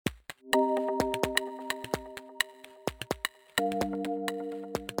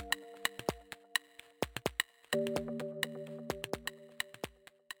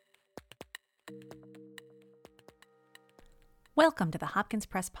Welcome to the Hopkins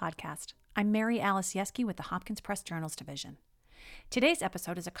Press Podcast. I'm Mary Alice Yeske with the Hopkins Press Journals Division. Today's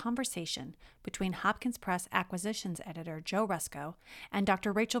episode is a conversation between Hopkins Press Acquisitions Editor Joe Rusko and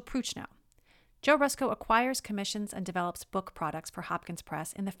Dr. Rachel Pruchno. Joe Rusko acquires, commissions, and develops book products for Hopkins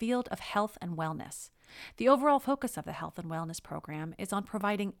Press in the field of health and wellness. The overall focus of the Health and Wellness program is on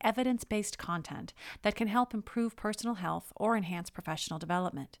providing evidence-based content that can help improve personal health or enhance professional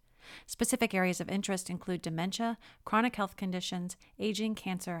development. Specific areas of interest include dementia, chronic health conditions, aging,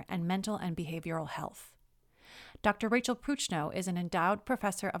 cancer, and mental and behavioral health. Dr. Rachel Pruchno is an endowed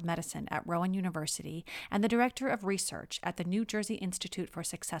professor of medicine at Rowan University and the director of research at the New Jersey Institute for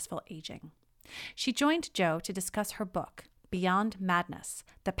Successful Aging. She joined Joe to discuss her book, Beyond Madness: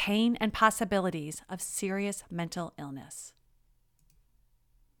 The Pain and Possibilities of Serious Mental Illness.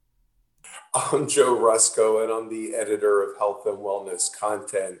 I'm Joe Rusko, and I'm the editor of Health and Wellness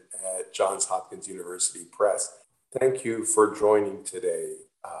content at Johns Hopkins University Press. Thank you for joining today,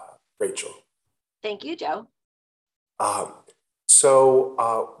 Rachel. Thank you, Joe. We're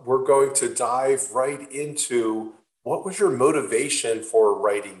going to dive right into what was your motivation for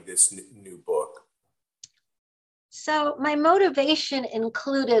writing this new book? So my motivation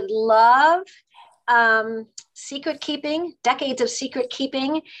included love, secret keeping, decades of secret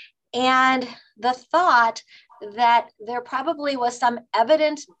keeping, and the thought that there probably was some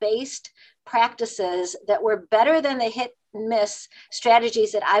evidence-based practices that were better than the hit and miss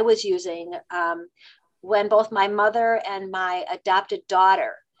strategies that I was using when both my mother and my adopted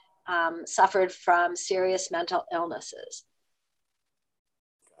daughter suffered from serious mental illnesses.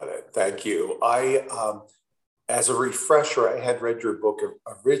 Got it. Thank you. As a refresher, I had read your book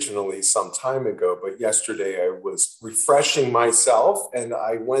originally some time ago, but yesterday I was refreshing myself and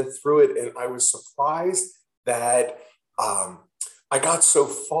I went through it and I was surprised that I got so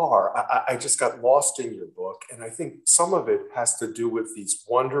far. I just got lost in your book. And I think some of it has to do with these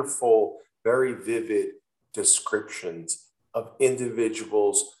wonderful, very vivid descriptions of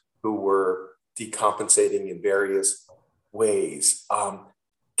individuals who were decompensating in various ways.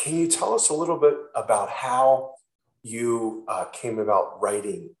 Can you tell us a little bit about how you came about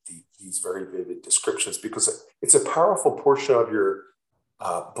writing these very vivid descriptions? Because it's a powerful portion of your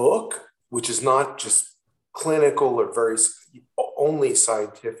book, which is not just clinical or very only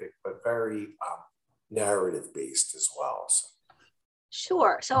scientific, but very narrative based as well.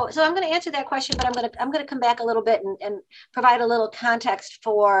 Sure. So I'm going to answer that question, but I'm going to come back a little bit and provide a little context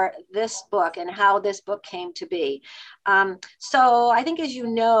for this book and how this book came to be. So I think, as you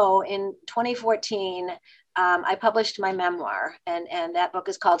know, in 2014, I published my memoir, and that book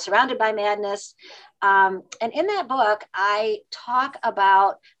is called Surrounded by Madness. And in that book, I talk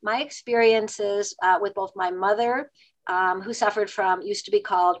about my experiences with both my mother, who suffered from, used to be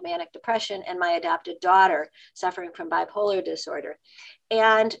called manic depression, and my adopted daughter suffering from bipolar disorder.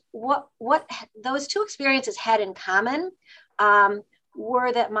 And what those two experiences had in common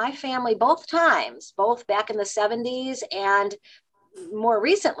were that my family, both times, both back in the 70s and more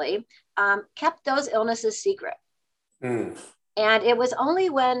recently, kept those illnesses secret. And it was only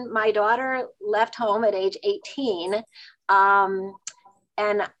when my daughter left home at age 18, and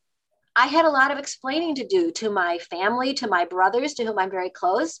I had a lot of explaining to do to my family, to my brothers, to whom I'm very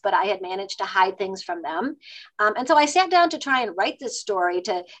close, but I had managed to hide things from them. And so I sat down to try and write this story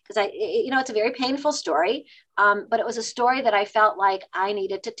because it's a very painful story, but it was a story that I felt like I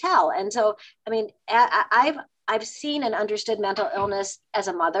needed to tell. And so, I mean, I've seen and understood mental illness as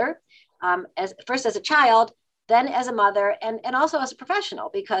a mother, first as a child, then as a mother, and also as a professional,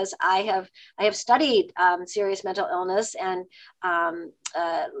 because I have studied serious mental illness and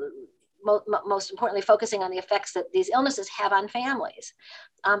most importantly, focusing on the effects that these illnesses have on families.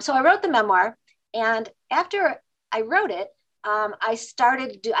 So I wrote the memoir, and after I wrote it, I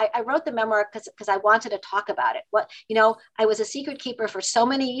wrote the memoir because I wanted to talk about it. I was a secret keeper for so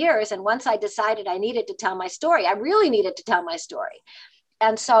many years, and once I decided I needed to tell my story, I really needed to tell my story.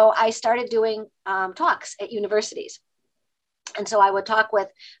 And so I started doing talks at universities. And so I would talk with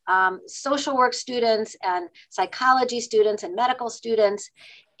social work students and psychology students and medical students.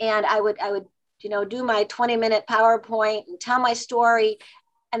 And I would do my 20-minute PowerPoint and tell my story.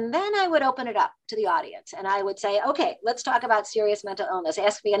 And then I would open it up to the audience. And I would say, okay, let's talk about serious mental illness.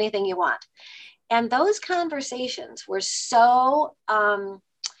 Ask me anything you want. And those conversations were so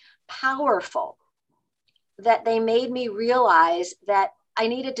powerful that they made me realize that I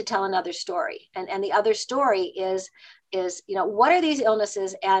needed to tell another story. And the other story is what are these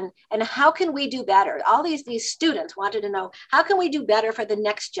illnesses and how can we do better? All these students wanted to know, how can we do better for the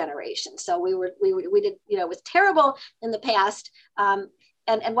next generation? So we did, it was terrible in the past.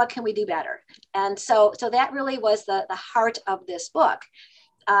 and what can we do better? And so that really was the heart of this book.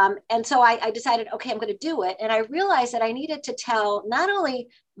 And so I decided, okay, I'm going to do it. And I realized that I needed to tell not only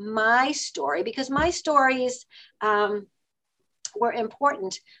my story, because my stories were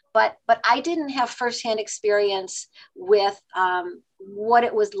important, but I didn't have firsthand experience with what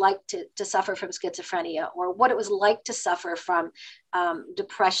it was like to suffer from schizophrenia, or what it was like to suffer from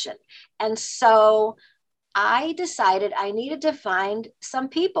depression. And so I decided I needed to find some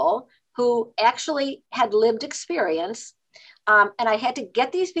people who actually had lived experience. And I had to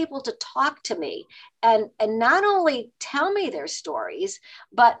get these people to talk to me and not only tell me their stories,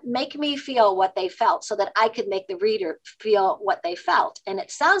 but make me feel what they felt, so that I could make the reader feel what they felt. And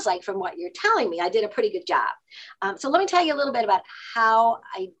it sounds like, from what you're telling me, I did a pretty good job. So let me tell you a little bit about how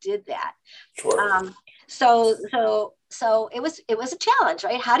I did that. Sure. So it was a challenge,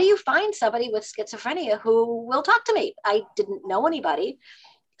 right? How do you find somebody with schizophrenia who will talk to me? I didn't know anybody.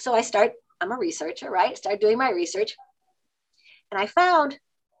 So I'm a researcher, right? Started doing my research. And I found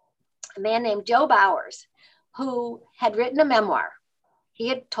a man named Joe Bowers, who had written a memoir. He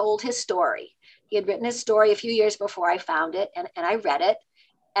had told his story. He had written his story a few years before I found it, and I read it.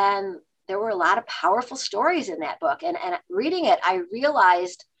 And there were a lot of powerful stories in that book. And reading it, I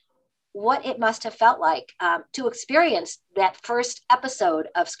realized what it must have felt like to experience that first episode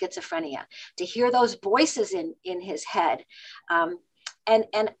of schizophrenia, to hear those voices in his head. And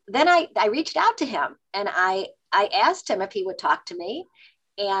then I reached out to him, and I asked him if he would talk to me,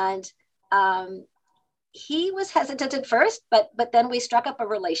 and he was hesitant at first, but then we struck up a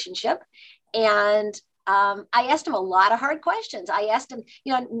relationship, and I asked him a lot of hard questions. I asked him,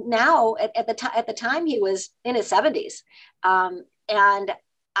 now at the time he was in his 70s, and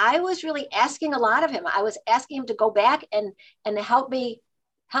I was really asking a lot of him. I was asking him to go back and help me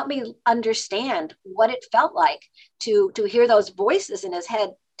understand what it felt like to hear those voices in his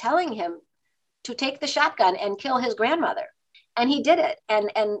head telling him to take the shotgun and kill his grandmother. And he did it.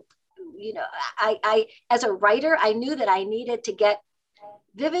 And I as a writer, I knew that I needed to get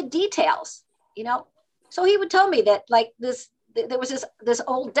vivid details, So he would tell me that, like, there was this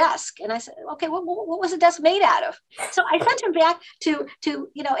old desk, and I said, okay, what was the desk made out of? So I sent him back to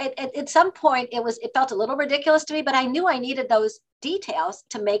at some point it felt a little ridiculous to me, but I knew I needed those details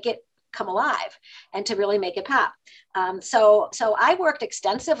to make it come alive and to really make it pop. So I worked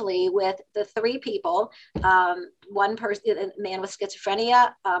extensively with the three people. One person, a man with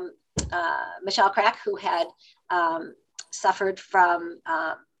schizophrenia, Michelle Crack, who had suffered from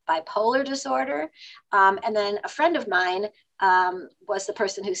bipolar disorder. And then a friend of mine was the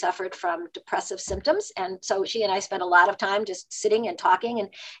person who suffered from depressive symptoms. And so she and I spent a lot of time just sitting and talking. And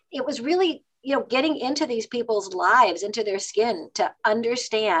it was really, getting into these people's lives, into their skin, to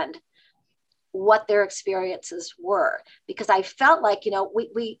understand what their experiences were. Because I felt like,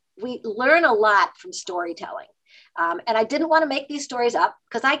 we learn a lot from storytelling. And I didn't want to make these stories up,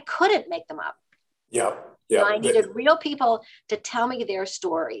 because I couldn't make them up. Yeah. Yeah. I needed real people to tell me their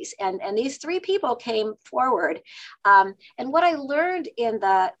stories. And these three people came forward. And what I learned in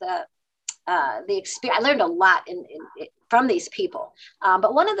the experience, I learned a lot from these people.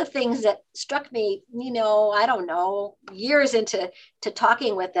 But one of the things that struck me, I don't know, years into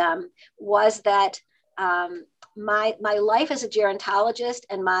talking with them, was that my life as a gerontologist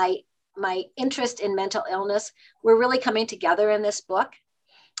and my interest in mental illness were really coming together in this book.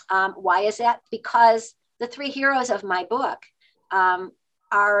 Why is that? Because the three heroes of my book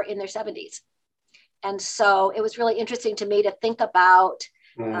are in their 70s. And so it was really interesting to me to think about,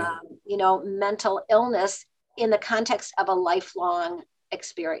 mental illness in the context of a lifelong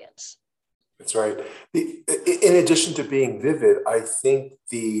experience. That's right. In addition to being vivid, I think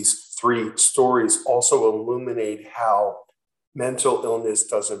these three stories also illuminate how mental illness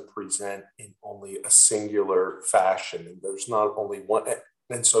doesn't present in only a singular fashion. And there's not only one.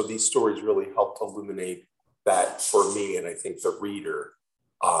 And so these stories really helped illuminate that for me, and I think the reader,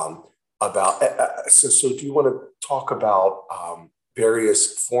 about. So do you want to talk about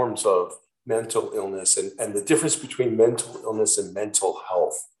various forms of mental illness and the difference between mental illness and mental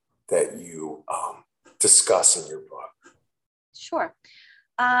health that you discuss in your book? Sure.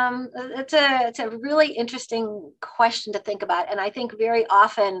 It's a really interesting question to think about. And I think very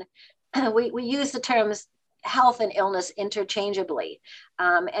often we use the terms health and illness interchangeably.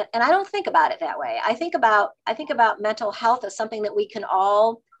 And I don't think about it that way. I think about mental health as something that we can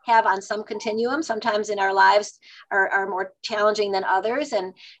all have on some continuum. Sometimes in our lives are more challenging than others.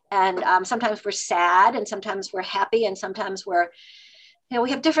 And sometimes we're sad, and sometimes we're happy, and sometimes we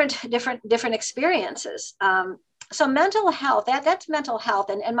have different experiences. So mental health, that's mental health.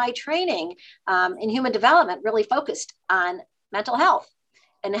 And my training in human development really focused on mental health.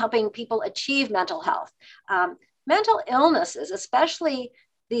 and helping people achieve mental health. Mental illnesses, especially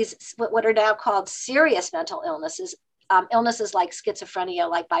these, what are now called serious mental illnesses, illnesses like schizophrenia,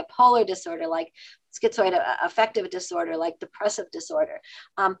 like bipolar disorder, like schizoid affective disorder, like depressive disorder.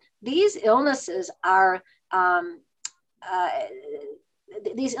 These illnesses are,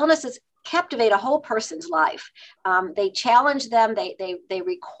 these illnesses captivate a whole person's life. They challenge them. They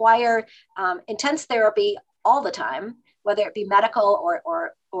require intense therapy all the time, whether it be medical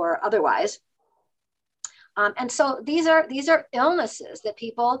or otherwise. And so these are illnesses that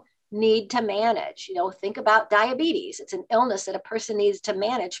people need to manage. Think about diabetes. It's an illness that a person needs to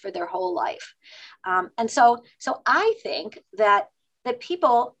manage for their whole life. And so I think that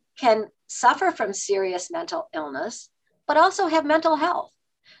people can suffer from serious mental illness, but also have mental health.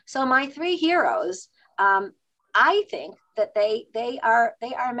 So my three heroes, I think that they are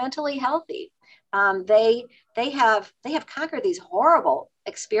mentally healthy. They have conquered these horrible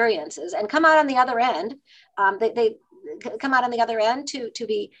experiences and come out on the other end. They come out on the other end to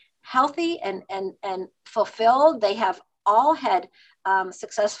be healthy and fulfilled. They have all had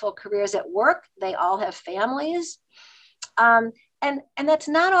successful careers at work. They all have families. And that's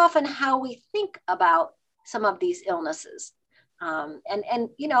not often how we think about some of these illnesses. And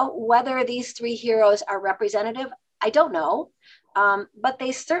whether these three heroes are representative, I don't know. But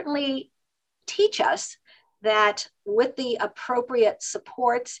they certainly teach us that with the appropriate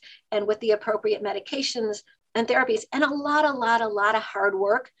supports and with the appropriate medications and therapies and a lot of hard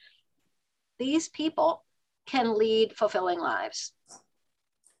work, these people can lead fulfilling lives.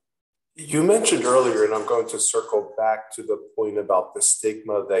 You mentioned earlier, and I'm going to circle back to the point about the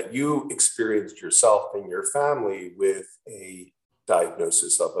stigma that you experienced yourself and your family with a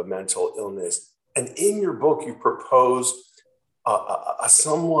diagnosis of a mental illness. And in your book, you propose a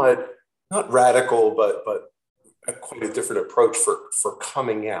somewhat, not radical, but quite a different approach for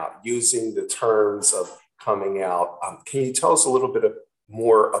coming out, using the terms of coming out. Can you tell us a little bit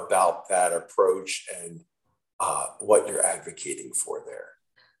more about that approach and what you're advocating for there?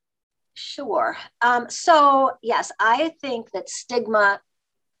 Sure. So yes, I think that stigma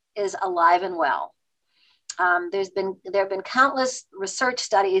is alive and well. There have been countless research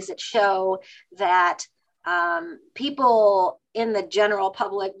studies that show that people in the general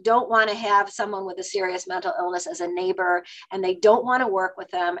public don't want to have someone with a serious mental illness as a neighbor, and they don't want to work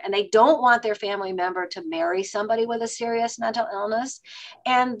with them, and they don't want their family member to marry somebody with a serious mental illness.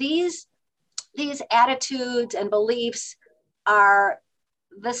 And these attitudes and beliefs are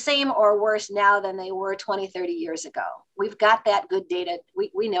the same or worse now than they were 20, 30 years ago. We've got that good data.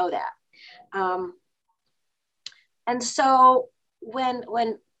 We know that. And so when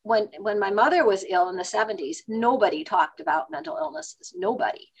my mother was ill in the 70s, nobody talked about mental illnesses.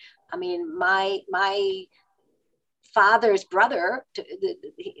 Nobody. I mean, my father's brother,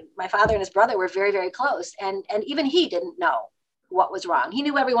 my father and his brother were very, very close. And even he didn't know what was wrong. He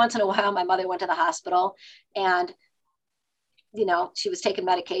knew every once in a while my mother went to the hospital and, she was taking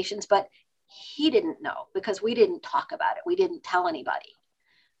medications, but he didn't know because we didn't talk about it. We didn't tell anybody.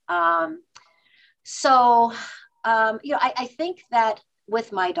 I think that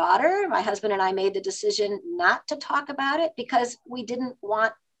with my daughter, my husband and I made the decision not to talk about it because we didn't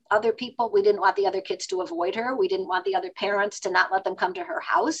want other people, we didn't want the other kids to avoid her. We didn't want the other parents to not let them come to her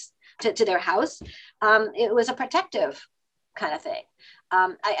house, to their house. It was a protective kind of thing.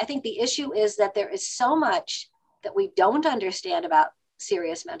 I think the issue is that there is so much that we don't understand about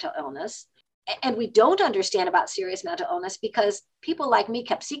serious mental illness. And we don't understand about serious mental illness because people like me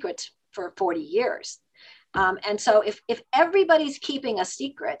kept secrets for 40 years. And so if everybody's keeping a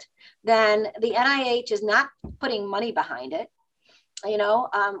secret, then the NIH is not putting money behind it.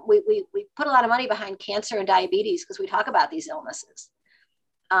 We put a lot of money behind cancer and diabetes because we talk about these illnesses.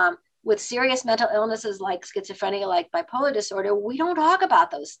 With serious mental illnesses like schizophrenia, like bipolar disorder, we don't talk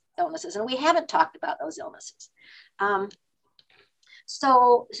about those illnesses, and we haven't talked about those illnesses.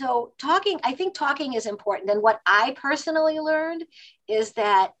 So I think talking is important. And what I personally learned is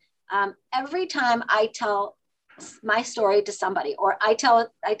that every time I tell my story to somebody, or I tell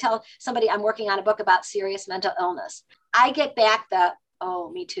somebody I'm working on a book about serious mental illness, I get back the,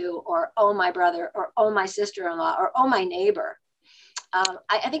 oh, me too, or oh, my brother, or oh, my sister-in-law, or oh, my neighbor.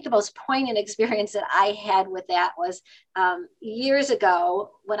 I think the most poignant experience that I had with that was years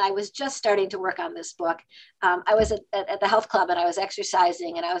ago when I was just starting to work on this book. I was at the health club and I was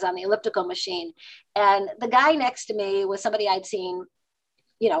exercising and I was on the elliptical machine. And the guy next to me was somebody I'd seen,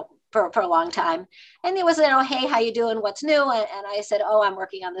 for a long time. And he was, hey, how you doing? What's new? And I said, oh, I'm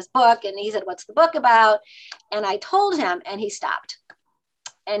working on this book. And he said, what's the book about? And I told him, and he stopped.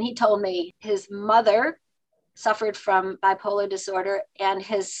 And he told me his mother suffered from bipolar disorder, and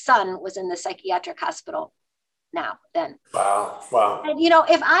his son was in the psychiatric hospital then. Wow. And, you know,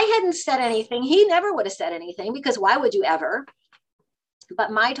 if I hadn't said anything, he never would have said anything, because why would you ever?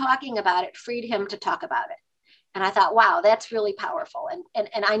 But my talking about it freed him to talk about it. And I thought, wow, that's really powerful. And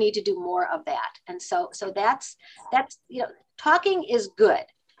I need to do more of that. And so that's, you know, talking is good.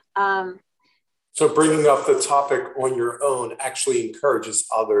 So bringing up the topic on your own actually encourages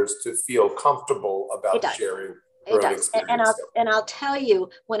others to feel comfortable about sharing their own experience. And I'll tell you,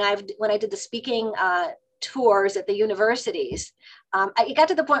 when I did the speaking tours at the universities, it got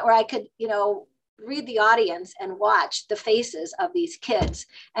to the point where I could, you know, read the audience and watch the faces of these kids.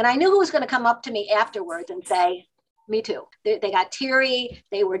 And I knew who was going to come up to me afterwards and say, me too. They got teary.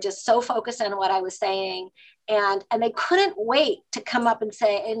 They were just so focused on what I was saying. And they couldn't wait to come up and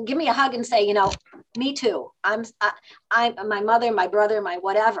say, and give me a hug and say, you know, me too. I'm my mother, my brother, my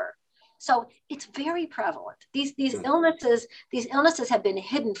whatever. So it's very prevalent. These illnesses have been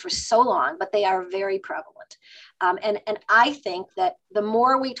hidden for so long, but they are very prevalent. And I think that the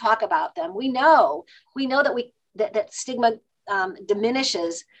more we talk about them, we know that stigma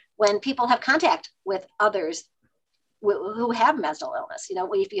diminishes when people have contact with others who have mental illness. You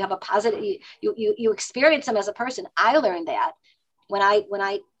know, if you have a positive, you experience them as a person. I learned that when I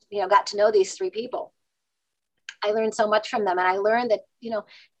you know, got to know these three people. I learned so much from them, and I learned that, you know,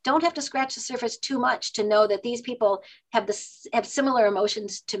 don't have to scratch the surface too much to know that these people have similar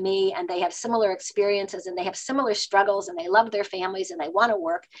emotions to me, and they have similar experiences, and they have similar struggles, and they love their families, and they want to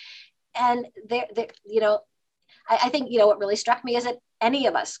work. And they're you know, I think, you know, what really struck me is that any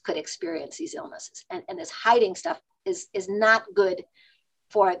of us could experience these illnesses, and this hiding stuff is not good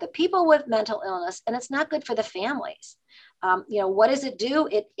for the people with mental illness, and it's not good for the families. You know, what does it do?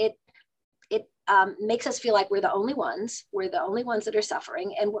 It makes us feel like we're the only ones. We're the only ones that are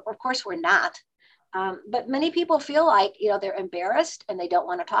suffering, and of course we're not. But many people feel like, you know, they're embarrassed and they don't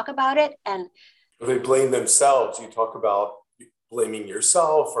want to talk about it, and they blame themselves. You talk about blaming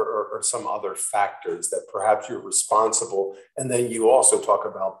yourself or some other factors that perhaps you're responsible, and then you also talk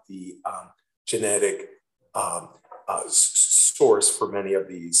about the genetic source for many of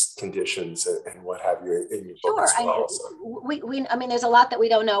these conditions and what have you in your book as well. I mean, there's a lot that we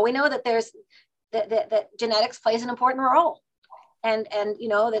don't know. We know that there's that genetics plays an important role, and you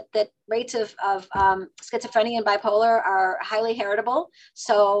know that rates of schizophrenia and bipolar are highly heritable.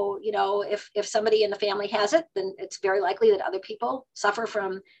 So, you know, if somebody in the family has it, then it's very likely that other people suffer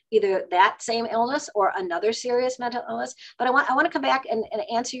from either that same illness or another serious mental illness. But I want to come back and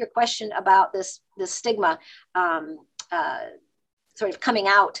answer your question about this stigma sort of coming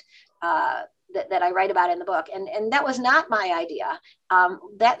out that I write about in the book. And that was not my idea.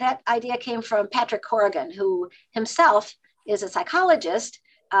 That idea came from Patrick Corrigan, who himself is a psychologist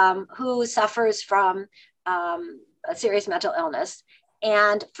who suffers from a serious mental illness.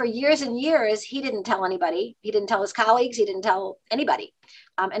 And for years and years, he didn't tell anybody. He didn't tell his colleagues. He didn't tell anybody.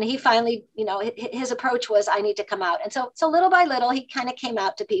 And he finally, you know, his approach was, I need to come out. And so little by little, he kind of came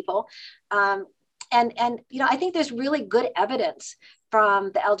out to people. And you know, I think there's really good evidence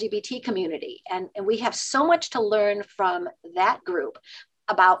from the LGBT community. And we have so much to learn from that group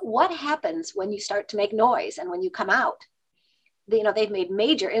about what happens when you start to make noise and when you come out. You know, they've made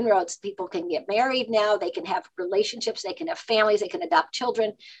major inroads. People can get married now. They can have relationships. They can have families. They can adopt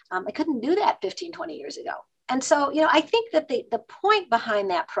children. They couldn't do that 15, 20 years ago. And so, you know, I think that the point behind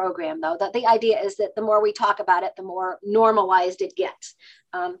that program, though, that the idea is that the more we talk about it, the more normalized it gets.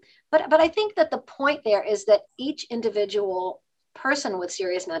 But I think that the point there is that each individual person with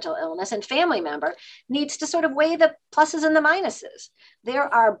serious mental illness and family member needs to sort of weigh the pluses and the minuses. There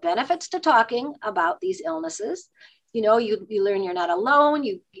are benefits to talking about these illnesses. You know, you learn you're not alone.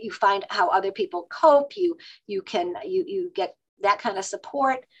 You find how other people cope. You get that kind of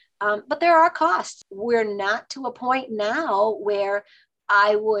support. But there are costs. We're not to a point now where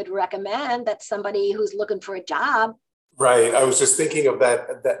I would recommend that somebody who's looking for a job. Right. I was just thinking of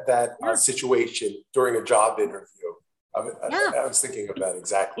that situation during a job interview. I was thinking of that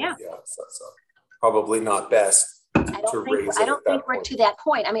exactly. Yeah. So probably not best. I don't think we're to that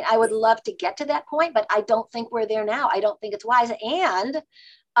point. I mean, I would love to get to that point, but I don't think we're there now. I don't think it's wise. And,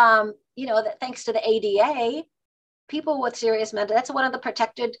 you know, that thanks to the ADA, people with serious mental, that's one of the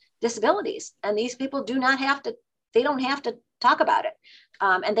protected disabilities. And these people don't have to talk about it.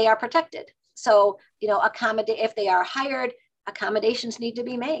 And they are protected. So, you know, if they are hired, accommodations need to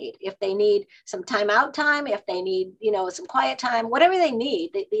be made. If they need some time, if they need, you know, some quiet time, whatever they need,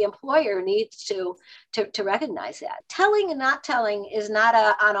 the employer needs to recognize that. Telling and not telling is not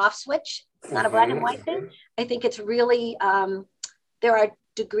a on-off switch, not a black and white thing. I think it's really, there are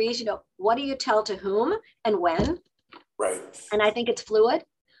degrees, what do you tell to whom and when? Right. And I think it's fluid.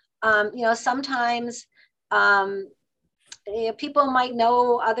 Sometimes people might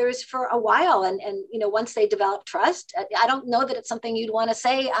know others for a while, and once they develop trust, I don't know that it's something you'd want to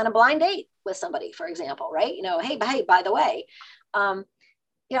say on a blind date with somebody, for example, right? Hey, by the way,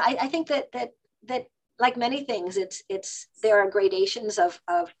 I think that like many things, there are gradations of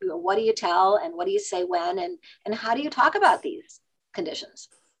what do you tell and what do you say when, and how do you talk about these conditions.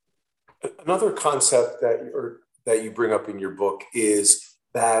 Another concept that you bring up in your book is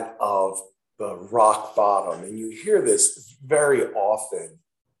that of the rock bottom. And you hear this very often,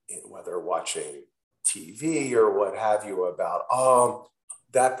 whether watching TV or what have you, about,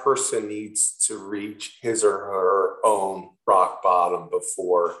 that person needs to reach his or her own rock bottom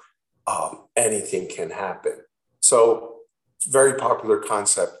before anything can happen. So, very popular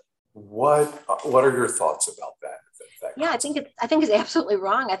concept. What are your thoughts about that? Yeah, I think it's absolutely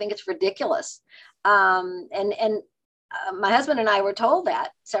wrong. I think it's ridiculous. My husband and I were told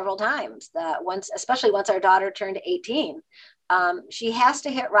that several times, that especially once our daughter turned 18, she has to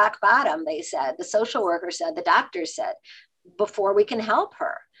hit rock bottom, they said. The social worker said, the doctor said, before we can help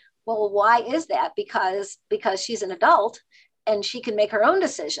her. Well, why is that? Because she's an adult and she can make her own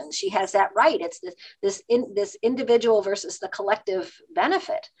decisions. She has that right. It's this individual versus the collective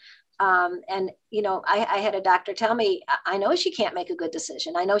benefit. I had a doctor tell me, I know she can't make a good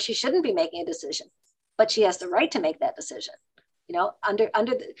decision. I know she shouldn't be making a decision, but she has the right to make that decision. Under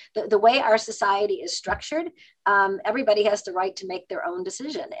the way our society is structured, everybody has the right to make their own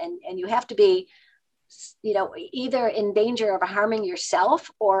decision, and you have to be, either in danger of harming yourself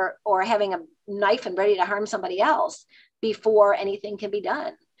or having a knife and ready to harm somebody else before anything can be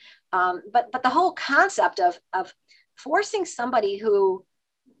done. But the whole concept of forcing somebody who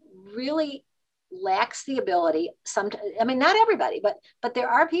really lacks the ability, not everybody, but there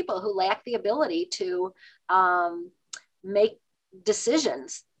are people who lack the ability to make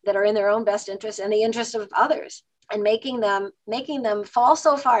decisions that are in their own best interest and the interest of others, and making them fall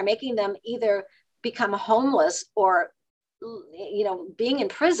so far, making them either become homeless or being in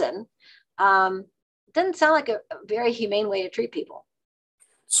prison, doesn't sound like a very humane way to treat people.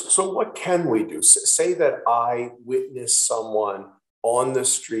 So what can we do? Say that I witness someone on the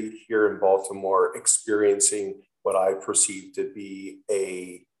street here in Baltimore experiencing what I perceive to be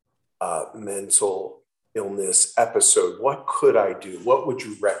a mental illness episode. What could I do? What would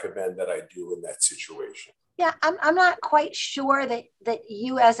you recommend that I do in that situation? Yeah, I'm not quite sure that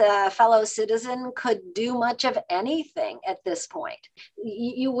you as a fellow citizen could do much of anything at this point.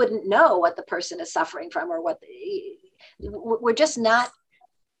 You wouldn't know what the person is suffering from, or we're just not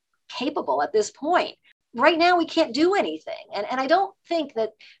capable at this point. Right now, we can't do anything. And I don't think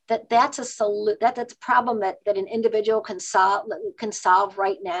that's a problem that an individual can solve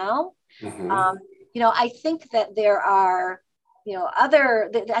right now. Mm-hmm. I think that there are, I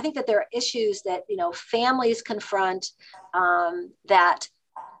think that there are issues that, families confront, that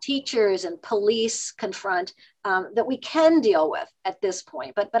teachers and police confront, that we can deal with at this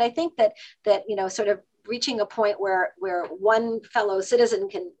point. But I think that sort of reaching a point where one fellow citizen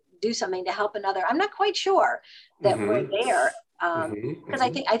can do something to help another, I'm not quite sure that we're there, because I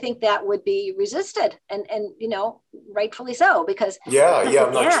think that would be resisted, and rightfully so, because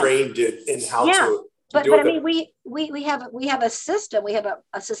I'm not trained in how to but do I mean, it. we have a system, we have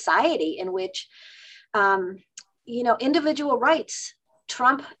a society in which individual rights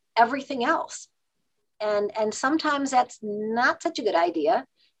trump everything else, and sometimes that's not such a good idea,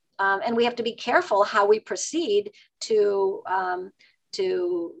 and we have to be careful how we proceed to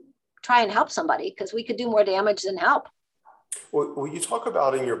try and help somebody, because we could do more damage than help. Well, you talk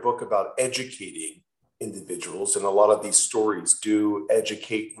about in your book about educating individuals, and a lot of these stories do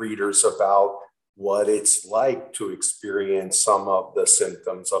educate readers about what it's like to experience some of the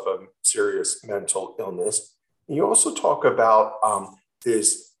symptoms of a serious mental illness. And you also talk about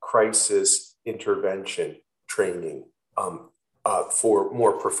this crisis intervention training for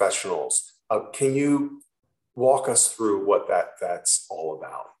more professionals. Can you walk us through what that's all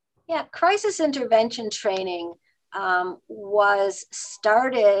about? Yeah, crisis intervention training was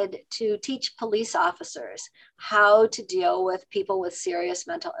started to teach police officers how to deal with people with serious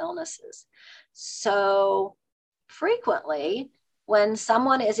mental illnesses. So frequently, when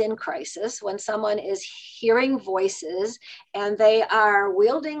someone is in crisis, when someone is hearing voices and they are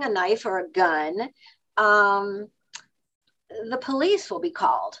wielding a knife or a gun, the police will be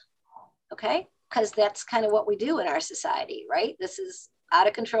called, okay? Because that's kind of what we do in our society, right? This is out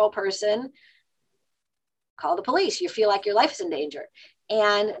of control person, call the police. You feel like your life is in danger.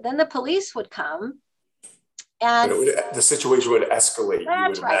 And then the police would come And the situation would escalate.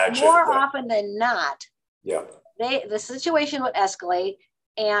 That's you would right. imagine. More often than not, yeah, the situation would escalate,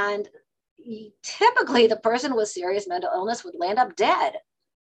 and typically the person with serious mental illness would land up dead.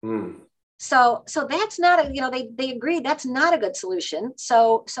 So that's not they agreed that's not a good solution.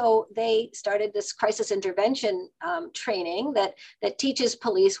 So they started this crisis intervention training that teaches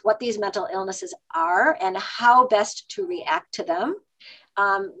police what these mental illnesses are and how best to react to them.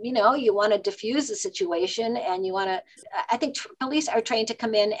 You want to diffuse the situation, and I think police are trained to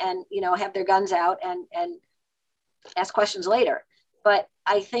come in and, have their guns out and ask questions later. But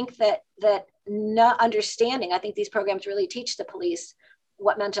I think that not understanding, I think these programs really teach the police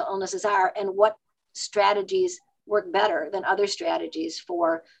what mental illnesses are and what strategies work better than other strategies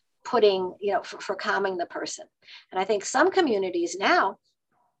for putting, for calming the person. And I think some communities now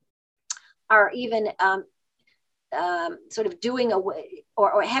are even sort of doing away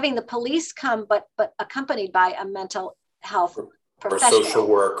or having the police come, but accompanied by a mental health professional, or social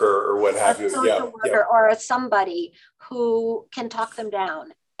worker, or what have you. Social worker, or somebody who can talk them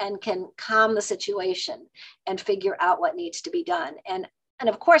down and can calm the situation and figure out what needs to be done. And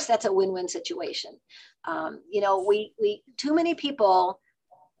of course, that's a win-win situation. We too many people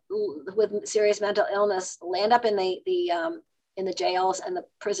with serious mental illness land up in the jails and the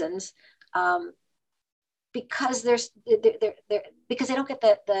prisons. Because because they don't get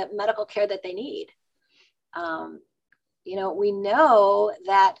the medical care that they need. We know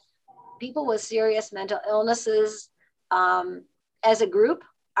that people with serious mental illnesses as a group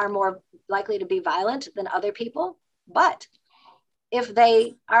are more likely to be violent than other people. But if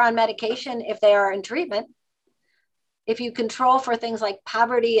they are on medication, if they are in treatment, if you control for things like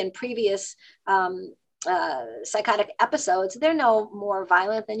poverty and previous psychotic episodes, they're no more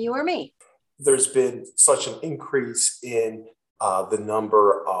violent than you or me. There's been such an increase in the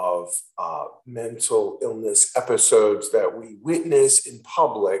number of mental illness episodes that we witness in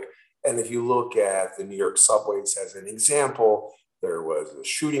public. And if you look at the New York subways as an example, there was a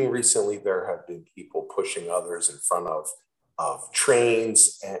shooting recently. There have been people pushing others in front of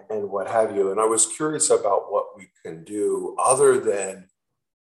trains and what have you. And I was curious about what we can do other than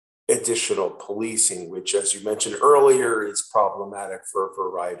additional policing, which, as you mentioned earlier, is problematic for a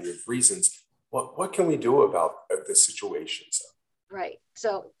variety of reasons. What can we do about the situations? Right.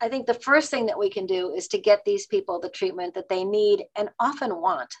 So I think the first thing that we can do is to get these people the treatment that they need and often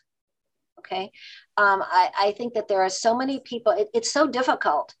want. Okay. I think that there are so many people, it's so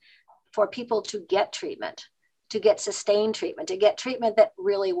difficult for people to get treatment, to get sustained treatment, to get treatment that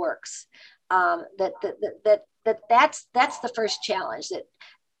really works. That's the first challenge. That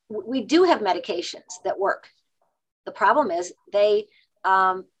we do have medications that work. The problem is they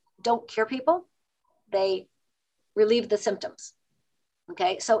don't cure people. They relieve the symptoms.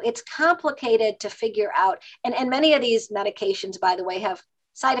 Okay, so it's complicated to figure out. And many of these medications, by the way, have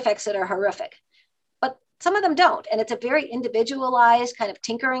side effects that are horrific, but some of them don't. And it's a very individualized kind of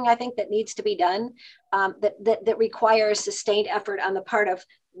tinkering, I think, that needs to be done, that requires sustained effort on the part of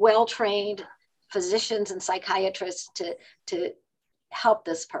well-trained physicians and psychiatrists to help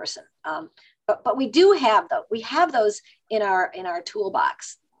this person. But we do have those. We have those in our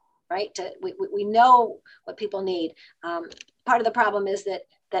toolbox, right? We know what people need. Part of the problem is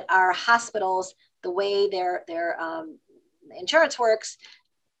that our hospitals, the way their insurance works,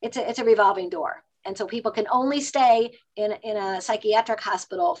 it's a revolving door, and so people can only stay in a psychiatric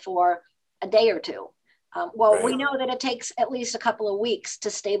hospital for a day or two. Right. We know that it takes at least a couple of weeks to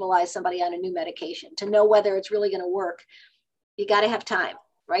stabilize somebody on a new medication, to know whether it's really going to work. You got to have time,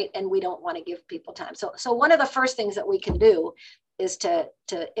 right? And we don't want to give people time. So one of the first things that we can do is to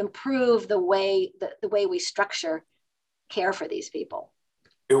improve the way we structure care for these people.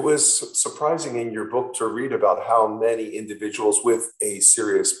 It was surprising in your book to read about how many individuals with a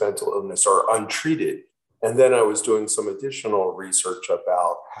serious mental illness are untreated. And then I was doing some additional research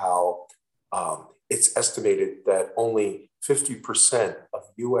about how it's estimated that only 50% of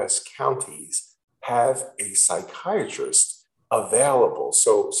US counties have a psychiatrist available.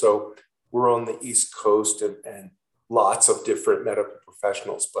 So we're on the East Coast and lots of different medical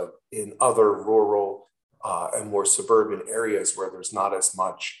professionals, but in other rural and more suburban areas where there's not as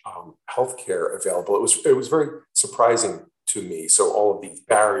much healthcare available, it was very surprising to me. So all of these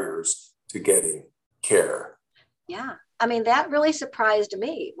barriers to getting care. Yeah, I mean, that really surprised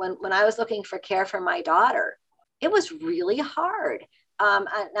me when I was looking for care for my daughter. It was really hard.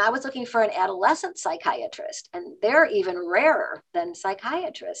 I was looking for an adolescent psychiatrist, and they're even rarer than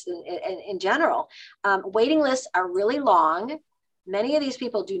psychiatrists in general. Waiting lists are really long. Many of these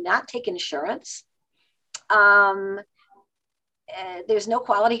people do not take insurance. There's no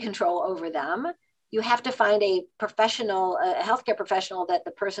quality control over them. you have to find a professional, a healthcare professional that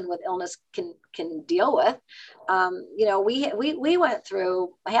the person with illness can deal with. We went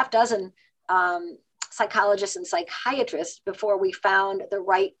through a half dozen psychologists and psychiatrists before we found the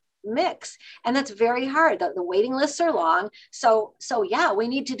right mix. And that's very hard. The waiting lists are long. So yeah, we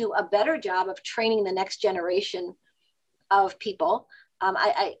need to do a better job of training the next generation of people.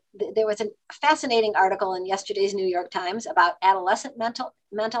 There was a fascinating article in yesterday's New York Times about adolescent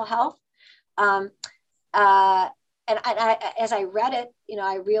mental health. And as I read it,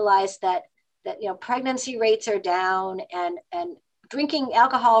 I realized that pregnancy rates are down, and drinking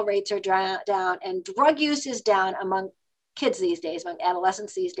alcohol rates are down, and drug use is down among kids these days, among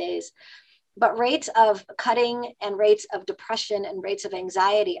adolescents these days. But rates of cutting and rates of depression and rates of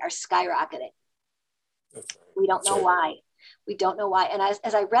anxiety are skyrocketing. We don't know why. We don't know why. And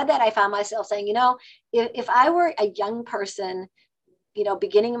as I read that, I found myself saying, if I were a young person,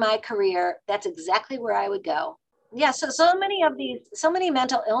 beginning my career, that's exactly where I would go. Yeah. So many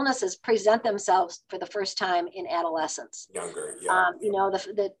mental illnesses present themselves for the first time in adolescence. Younger. Yeah.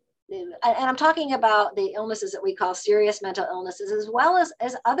 And I'm talking about the illnesses that we call serious mental illnesses, as well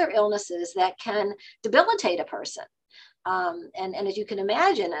as other illnesses that can debilitate a person. And as you can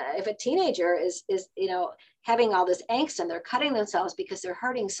imagine, if a teenager is having all this angst and they're cutting themselves because they're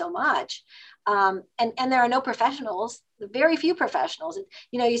hurting so much, and there are no professionals, very few professionals.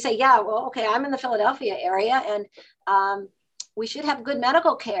 You say, yeah, well, okay, I'm in the Philadelphia area, and we should have good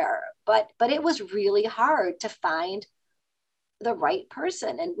medical care, but it was really hard to find the right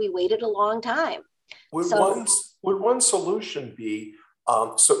person, and we waited a long time. Would one solution be,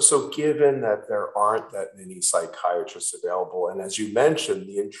 so given that there aren't that many psychiatrists available, and as you mentioned,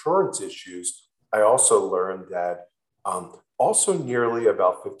 the insurance issues, I also learned that also nearly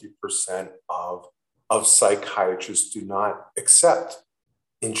about 50% of psychiatrists do not accept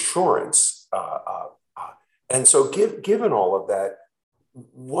insurance. And so given all of that,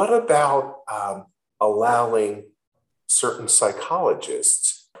 what about allowing certain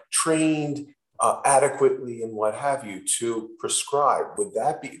psychologists trained adequately and what have you to prescribe? Would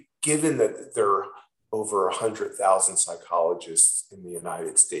that be, given that there are over 100,000 psychologists in the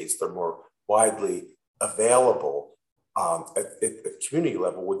United States, they're more widely available at the community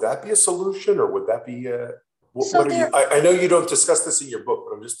level, would that be a solution, or would that be I know you don't discuss this in your book,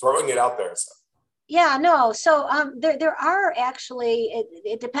 but I'm just throwing it out there. So. Yeah, no. So there are actually,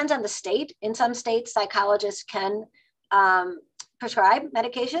 it depends on the state. In some states, psychologists can prescribe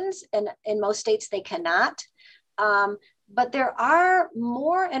medications, and in most states they cannot. But there are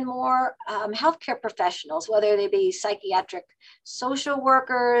more and more healthcare professionals, whether they be psychiatric social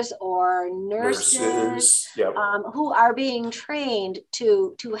workers or nurses, yep. Who are being trained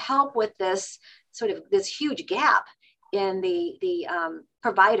to help with this huge gap in the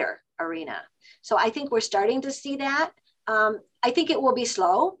provider arena. So I think we're starting to see that. I think it will be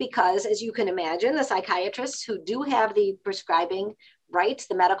slow because, as you can imagine, the psychiatrists who do have the prescribing rights,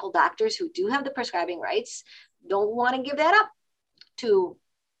 the medical doctors who do have the prescribing rights, don't want to give that up to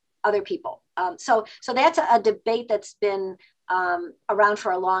other people. So that's a debate that's been around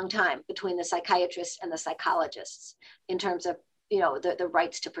for a long time between the psychiatrists and the psychologists in terms of, the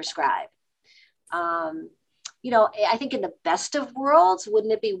rights to prescribe. I think in the best of worlds,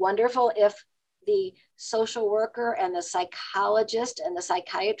 wouldn't it be wonderful if the social worker and the psychologist and the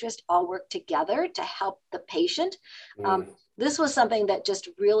psychiatrist all work together to help the patient? This was something that just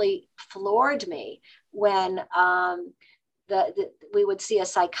really floored me when we would see a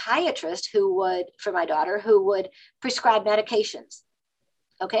psychiatrist for my daughter, who would prescribe medications.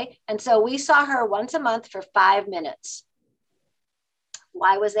 Okay. And so we saw her once a month for 5 minutes.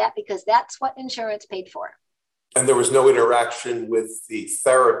 Why was that? Because that's what insurance paid for. And there was no interaction with the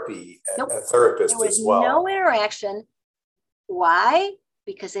therapist as well. No interaction. Why?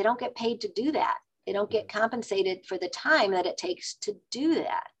 Because they don't get paid to do that. They don't get compensated for the time that it takes to do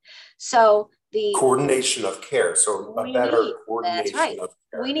that. So the coordination of care. So a better coordination of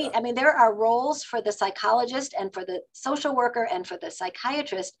care. There are roles for the psychologist and for the social worker and for the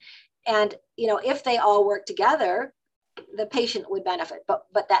psychiatrist. And, if they all work together, the patient would benefit, but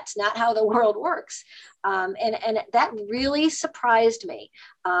that's not how the world works. And that really surprised me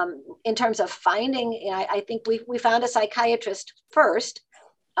in terms of finding, I think we found a psychiatrist first.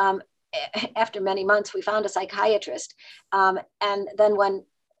 After many months, we found a psychiatrist. And then when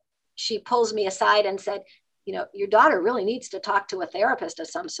she pulls me aside and said, your daughter really needs to talk to a therapist of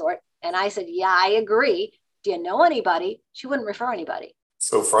some sort. And I said, yeah, I agree. Do you know anybody? She wouldn't refer anybody.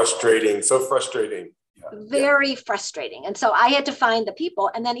 So frustrating. Very frustrating. And so I had to find the people.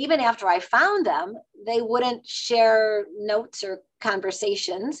 And then even after I found them, they wouldn't share notes or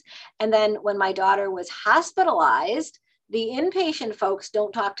conversations. And then when my daughter was hospitalized, the inpatient folks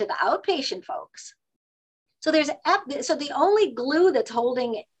don't talk to the outpatient folks. So the only glue that's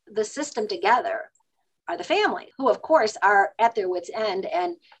holding the system together are the family, who of course are at their wits' end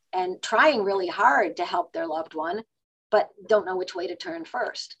and trying really hard to help their loved one, but don't know which way to turn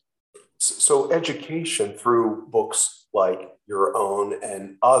first. So education through books like your own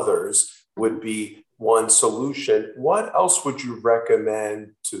and others would be one solution. What else would you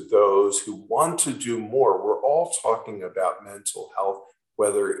recommend to those who want to do more? We're all talking about mental health,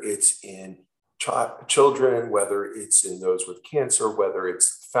 whether it's in children, whether it's in those with cancer, whether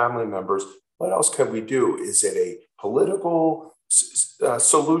it's family members. What else can we do? Is it a political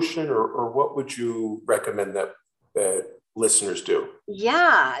solution, or what would you recommend that listeners do?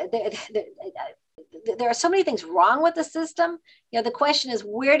 Yeah, there are so many things wrong with the system. The question is,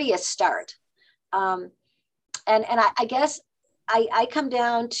 where do you start? And I guess I come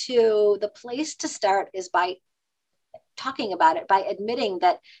down to the place to start is by talking about it, by admitting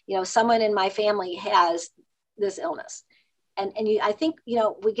that, someone in my family has this illness. And I think,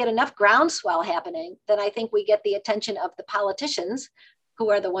 we get enough groundswell happening, then I think we get the attention of the politicians, who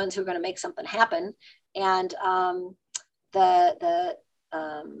are the ones who are going to make something happen. And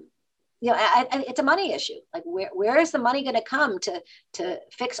it's a money issue. Like, where is the money going to come to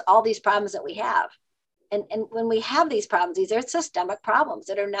fix all these problems that we have? And when we have these problems, these are systemic problems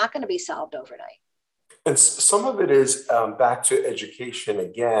that are not going to be solved overnight. And some of it is back to education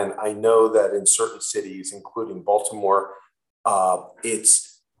again. I know that in certain cities, including Baltimore,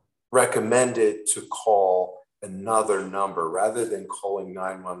 it's recommended to call another number rather than calling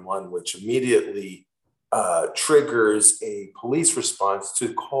 911, which immediately triggers a police response,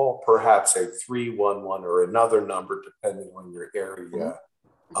 to call perhaps a 311 or another number, depending on your area,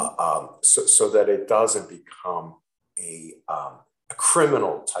 so that it doesn't become a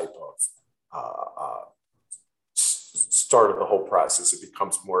criminal type of start of the whole process. It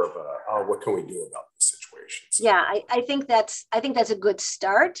becomes more of what can we do about this situation? So. Yeah, I think that's a good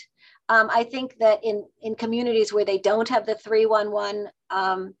start. I think that in communities where they don't have the 311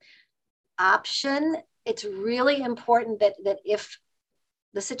 option, it's really important that if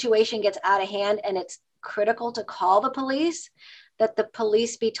the situation gets out of hand and it's critical to call the police, that the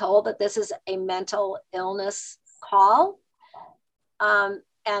police be told that this is a mental illness call, and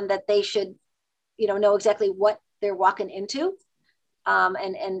that they should, know exactly what they're walking into,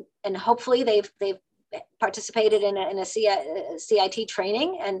 and hopefully they've participated in a CIT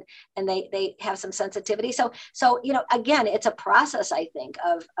training and they have some sensitivity. So again, it's a process, I think,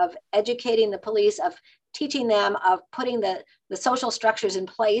 of educating the police, of teaching them, of putting the social structures in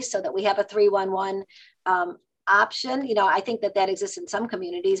place so that we have a 311 option. I think that exists in some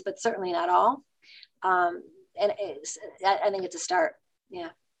communities, but certainly not all. And I think it's a start. Yeah.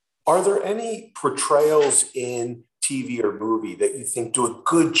 Are there any portrayals in TV or movie that you think do a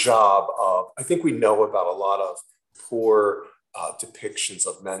good job of? I think we know about a lot of poor depictions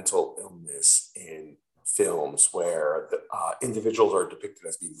of mental illness in films where the individuals are depicted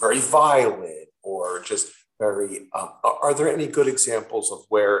as being very violent or just very. Are there any good examples of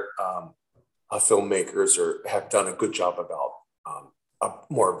where filmmakers have done a good job about a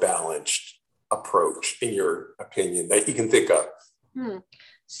more balanced approach, in your opinion, that you can think of?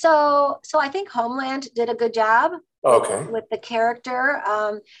 So I think Homeland did a good job. Okay. With the character.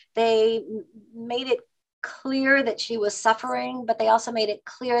 They made it clear that she was suffering, but they also made it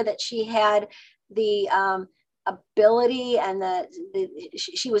clear that she had the ability and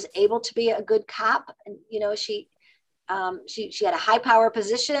she was able to be a good cop. And, she had a high power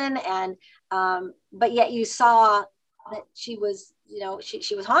position, and but yet you saw that she was,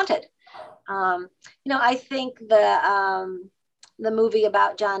 she was haunted. I think the movie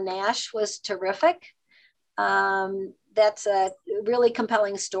about John Nash was terrific. That's a really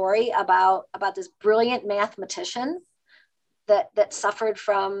compelling story about this brilliant mathematician that suffered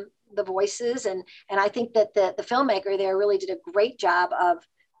from the voices. And I think that the filmmaker there really did a great job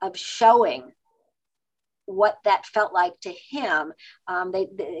of showing what that felt like to him.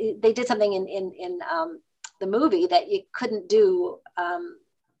 They did something in the movie that you couldn't do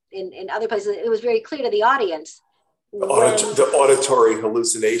in other places. It was very clear to the audience. The auditory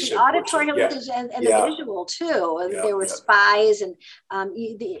hallucination. The auditory hallucination and the visual too. Yeah, there were spies, and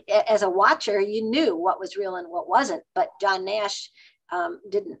as a watcher, you knew what was real and what wasn't. But John Nash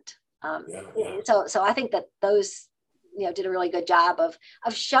didn't. So I think that those did a really good job of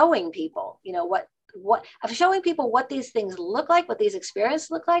showing people what of showing people what these things look like, what these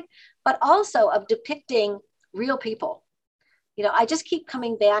experiences look like, but also of depicting real people. I just keep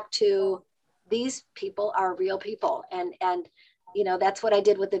coming back to these people are real people. And that's what I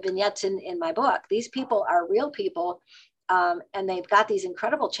did with the vignettes in my book. These people are real people. And they've got these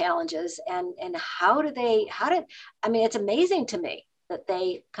incredible challenges. And it's amazing to me that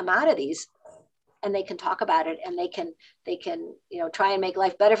they come out of these and they can talk about it, and they can try and make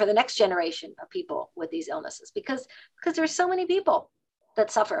life better for the next generation of people with these illnesses, because there's so many people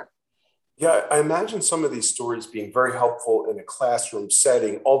that suffer. Yeah, I imagine some of these stories being very helpful in a classroom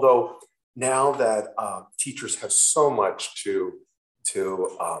setting, although now that teachers have so much to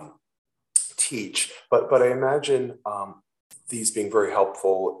teach, but I imagine these being very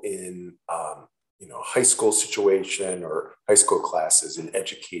helpful in high school situation or high school classes in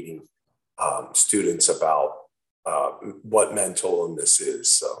educating students about what mental illness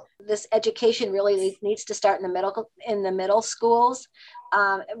is. So this education really needs to start in the middle schools.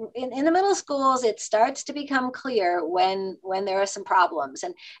 In the middle schools, it starts to become clear when there are some problems,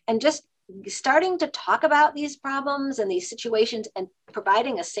 and just starting to talk about these problems and these situations and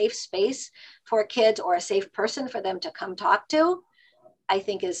providing a safe space for kids or a safe person for them to come talk to, I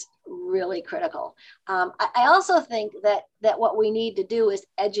think is really critical. I also think that what we need to do is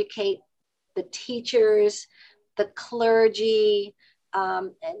educate the teachers, the clergy.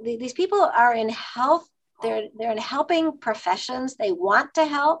 These people are in health. They're in helping professions. They want to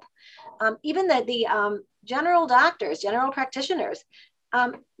help. Even the general doctors, general practitioners.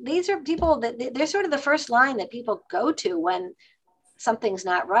 These are people that they're sort of the first line that people go to when something's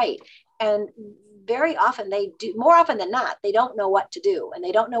not right. And very often more often than not, they don't know what to do, and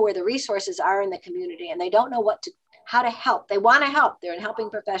they don't know where the resources are in the community, and they don't know how to help. They want to help. They're in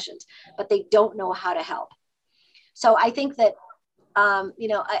helping professions, but they don't know how to help. So I think that, I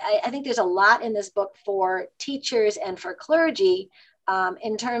think there's a lot in this book for teachers and for clergy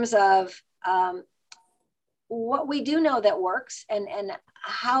in terms of what we do know that works, and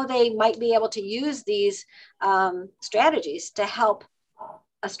how they might be able to use these strategies to help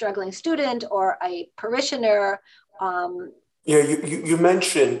a struggling student or a parishioner. You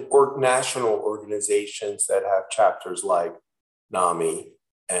mentioned national organizations that have chapters like NAMI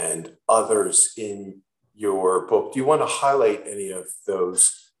and others in your book. Do you want to highlight any of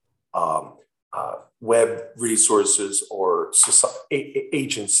those web resources or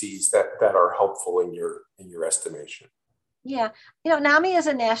agencies that are helpful in your estimation? Yeah, NAMI is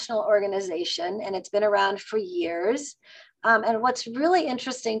a national organization, and it's been around for years. And what's really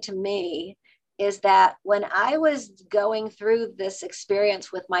interesting to me is that when I was going through this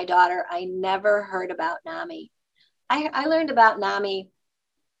experience with my daughter, I never heard about NAMI. I learned about NAMI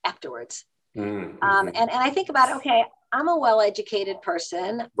afterwards. Mm-hmm. And I think about, okay, I'm a well-educated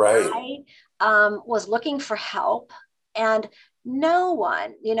person. Right. I was looking for help, and no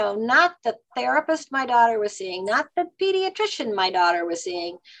one, not the therapist my daughter was seeing, not the pediatrician my daughter was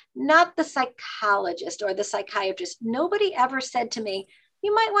seeing, not the psychologist or the psychiatrist, nobody ever said to me,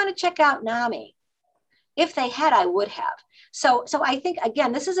 you might want to check out NAMI. If they had, I would have. So I think,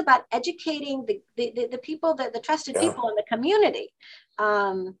 again, this is about educating the people, the trusted people in the community,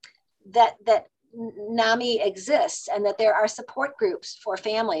 that NAMI exists, and that there are support groups for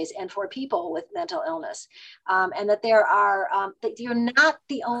families and for people with mental illness, and that there are that you're not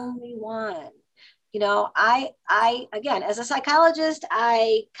the only one. I again, as a psychologist,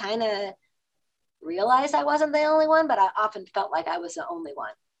 I kind of realized I wasn't the only one, but I often felt like I was the only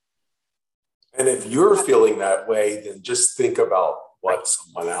one. And if you're feeling that way, then just think about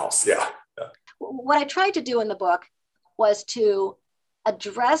someone else. Yeah. What I tried to do in the book was to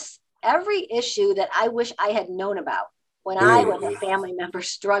address every issue that I wish I had known about when I was a family member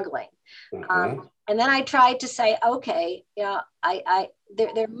struggling. Mm-hmm. And then I tried to say, okay,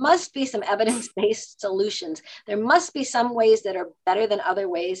 there must be some evidence-based solutions. There must be some ways that are better than other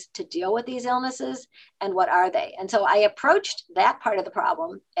ways to deal with these illnesses. And what are they? And so I approached that part of the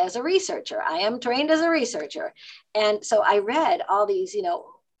problem as a researcher. I am trained as a researcher. And so I read all these,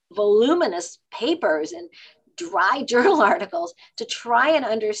 voluminous papers and dry journal articles to try and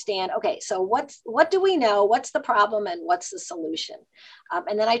understand, okay, so what do we know? What's the problem and what's the solution?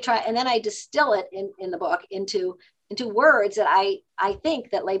 And then I distill it in the book into words that I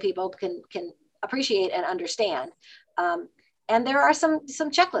think that lay people can appreciate and understand. And there are some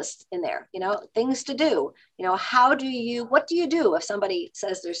checklists in there, things to do. What do you do if somebody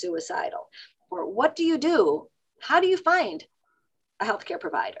says they're suicidal? Or what do you do? How do you find a healthcare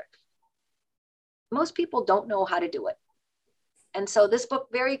provider? Most people don't know how to do it. And so this book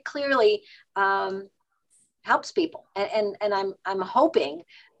very clearly helps people. And I'm hoping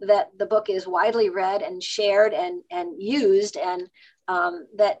that the book is widely read and shared and used, and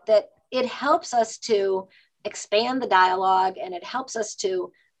that it helps us to expand the dialogue, and it helps us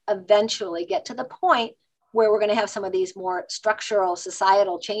to eventually get to the point where we're going to have some of these more structural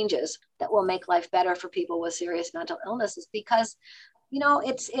societal changes that will make life better for people with serious mental illnesses, because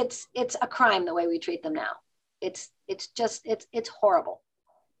it's a crime the way we treat them now. It's horrible.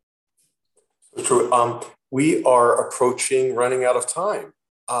 True. We are running out of time.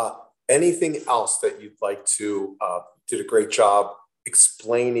 Anything else that you'd like to, did a great job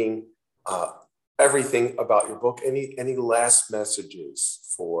explaining everything about your book. Any last messages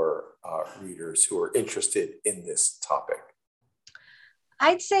for readers who are interested in this topic?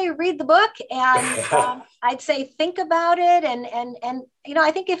 I'd say read the book, and I'd say think about it, and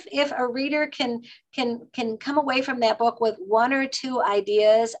I think if a reader can come away from that book with one or two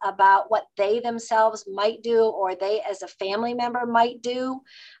ideas about what they themselves might do, or they as a family member might do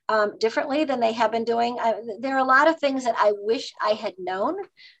differently than they have been doing. There are a lot of things that I wish I had known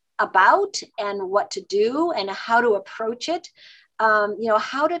about, and what to do and how to approach it.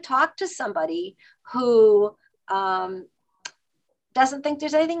 How to talk to somebody who doesn't think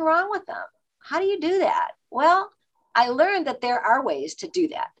there's anything wrong with them. How do you do that? Well, I learned that there are ways to do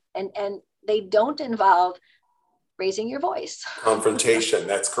that, and they don't involve raising your voice. Confrontation,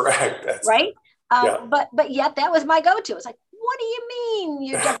 that's correct. That's right. But yet that was my go-to. It's like, what do you mean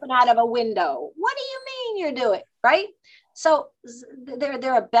you're jumping out of a window? What do you mean you're doing? Right. So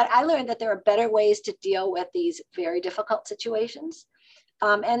I learned that there are better ways to deal with these very difficult situations.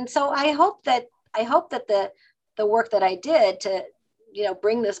 And so I hope that the work that I did to,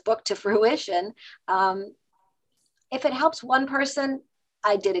 bring this book to fruition, if it helps one person,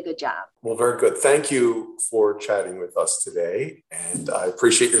 I did a good job. Well, very good. Thank you for chatting with us today. And I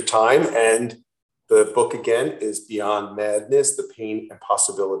appreciate your time. And the book again is Beyond Madness, The Pain and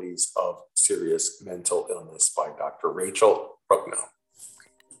Possibilities of Serious Mental Illness by Dr. Rachel Prochnow.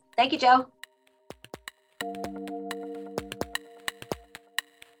 Thank you, Joe.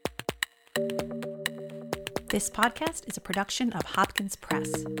 This podcast is a production of Hopkins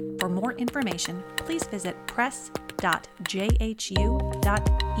Press. For more information, please visit press.jhu.edu.